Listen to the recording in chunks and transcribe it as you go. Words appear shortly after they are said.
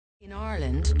In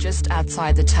Ireland, just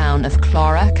outside the town of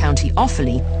Clara, County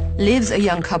Offaly, lives a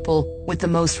young couple with the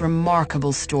most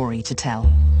remarkable story to tell.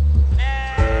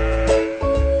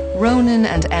 Ronan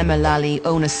and Emma Lally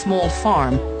own a small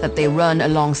farm that they run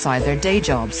alongside their day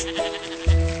jobs.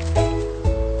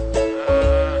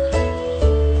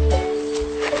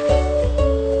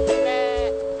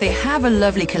 They have a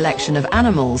lovely collection of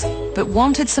animals, but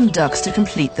wanted some ducks to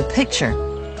complete the picture.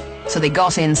 So they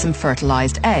got in some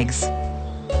fertilized eggs.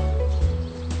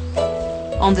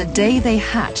 On the day they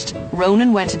hatched,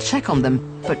 Ronan went to check on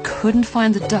them, but couldn't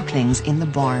find the ducklings in the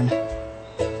barn.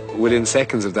 Within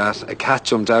seconds of that, a cat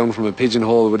jumped down from a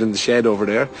pigeonhole within the shed over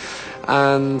there,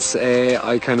 and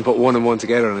I kind of put one and one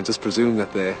together, and I just presumed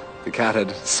that the cat had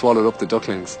swallowed up the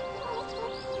ducklings.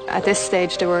 At this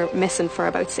stage, they were missing for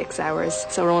about 6 hours,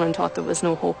 so Ronan thought there was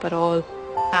no hope at all.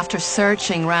 After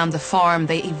searching round the farm,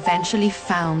 they eventually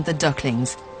found the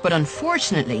ducklings, but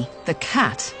unfortunately, the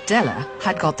cat, Della,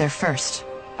 had got there first.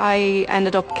 I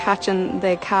ended up catching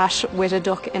the cat with a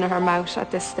duck in her mouth at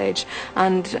this stage,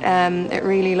 and it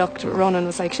really looked, Ronan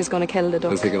was like, she's going to kill the duck.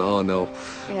 I was thinking, oh no,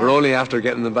 yeah. We're only after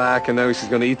getting them back and now she's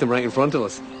going to eat them right in front of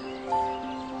us.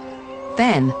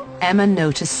 Then Emma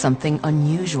noticed something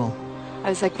unusual. I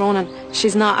was like, Ronan,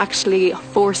 she's not actually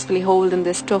forcefully holding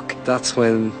this duck. That's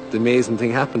when the amazing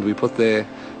thing happened. We put the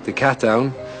cat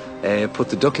down, put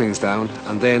the ducklings down,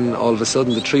 and then all of a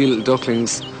sudden the 3 little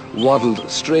ducklings waddled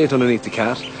straight underneath the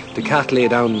cat. The cat lay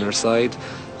down on her side,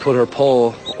 put her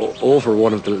paw over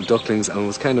one of the ducklings and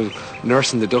was kind of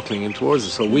nursing the duckling in towards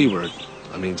us. So we were,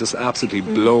 I mean, just absolutely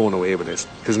blown away with this.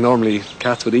 Because normally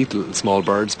cats would eat little small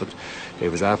birds, but it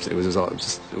was awesome.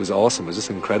 It was just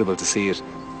incredible to see it.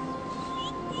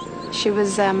 She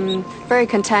was very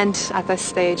content at this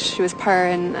stage. She was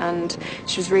purring and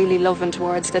she was really loving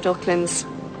towards the ducklings.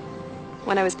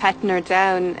 When I was petting her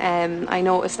down, I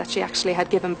noticed that she actually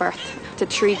had given birth to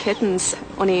 3 kittens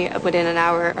only within an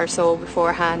hour or so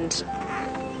beforehand.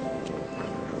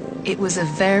 It was a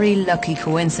very lucky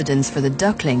coincidence for the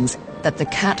ducklings that the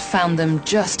cat found them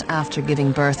just after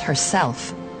giving birth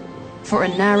herself. For a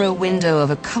narrow window of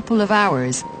a couple of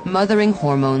hours, mothering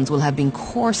hormones will have been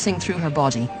coursing through her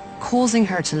body, causing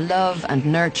her to love and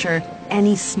nurture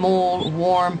any small,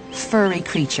 warm, furry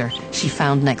creature she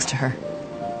found next to her.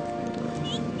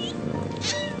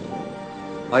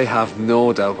 I have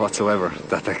no doubt whatsoever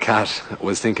that the cat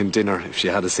was thinking dinner if she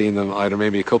had seen them either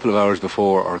maybe a couple of hours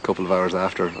before or a couple of hours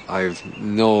after. I've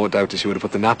no doubt that she would have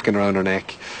put the napkin around her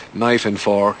neck, knife and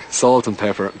fork, salt and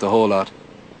pepper, the whole lot.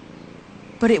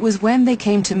 But it was when they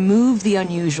came to move the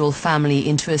unusual family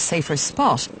into a safer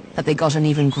spot that they got an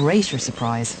even greater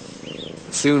surprise.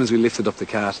 As soon as we lifted up the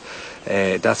cat,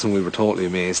 that's when we were totally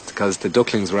amazed, because the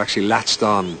ducklings were actually latched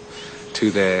on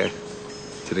to the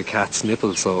cat's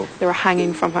nipple, so they were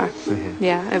hanging from her.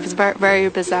 Yeah, it was very, very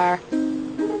bizarre.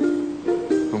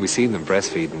 When we seen them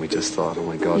breastfeeding, we just thought, oh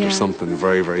my God, there's something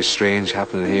very, very strange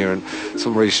happening here, and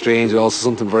something very strange, and also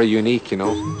something very unique, you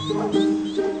know.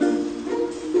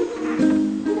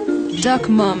 Duck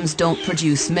mums don't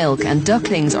produce milk, and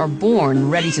ducklings are born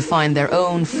ready to find their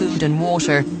own food and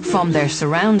water from their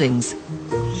surroundings.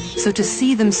 So to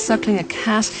see them suckling a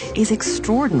cat is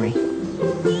extraordinary.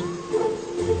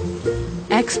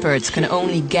 Experts can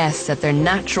only guess that their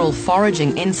natural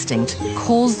foraging instinct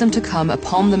caused them to come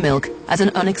upon the milk as an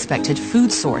unexpected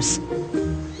food source.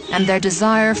 And their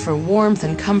desire for warmth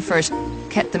and comfort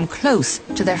kept them close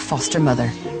to their foster mother.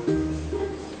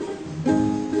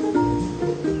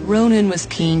 Ronan was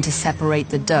keen to separate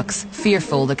the ducks,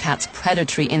 fearful the cat's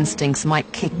predatory instincts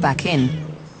might kick back in.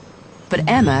 But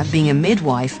Emma, being a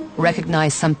midwife,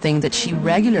 recognized something that she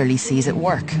regularly sees at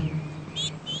work.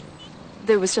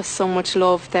 There was just so much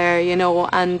love there, you know,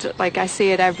 and like I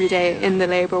see it every day in the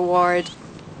labour ward.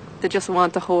 They just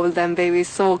want to hold them babies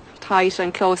so tight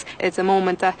and close. It's a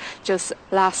moment that just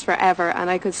lasts forever, and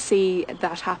I could see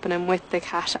that happening with the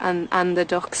cat and the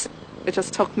ducks. It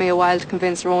just took me a while to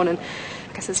convince Ronan.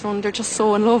 Like I said, Ronan, they're just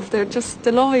so in love. They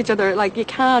love each other. Like, you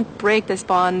can't break this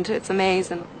bond. It's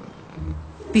amazing.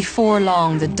 Before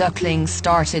long, the ducklings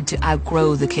started to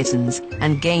outgrow the kittens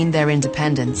and gain their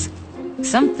independence.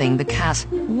 Something the cat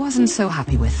wasn't so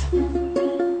happy with.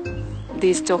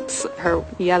 These ducks, her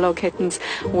yellow kittens,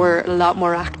 were a lot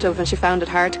more active, and she found it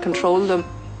hard to control them.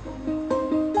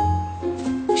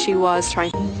 She was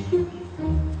trying.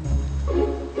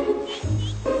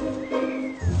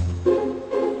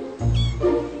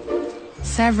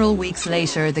 Several weeks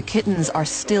later, the kittens are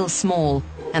still small,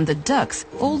 and the ducks,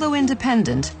 although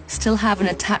independent, still have an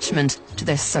attachment to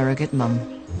their surrogate mum.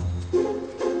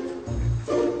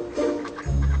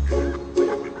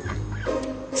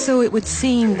 So it would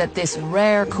seem that this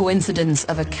rare coincidence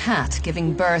of a cat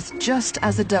giving birth just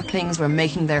as the ducklings were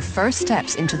making their first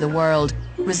steps into the world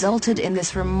resulted in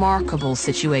this remarkable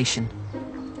situation.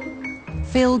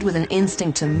 Filled with an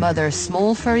instinct to mother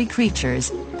small furry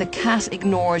creatures, the cat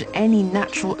ignored any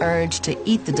natural urge to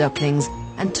eat the ducklings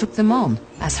and took them on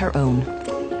as her own.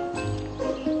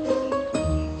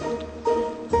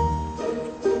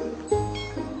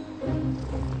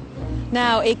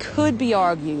 Now, it could be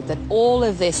argued that all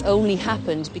of this only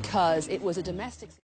happened because it was a domestic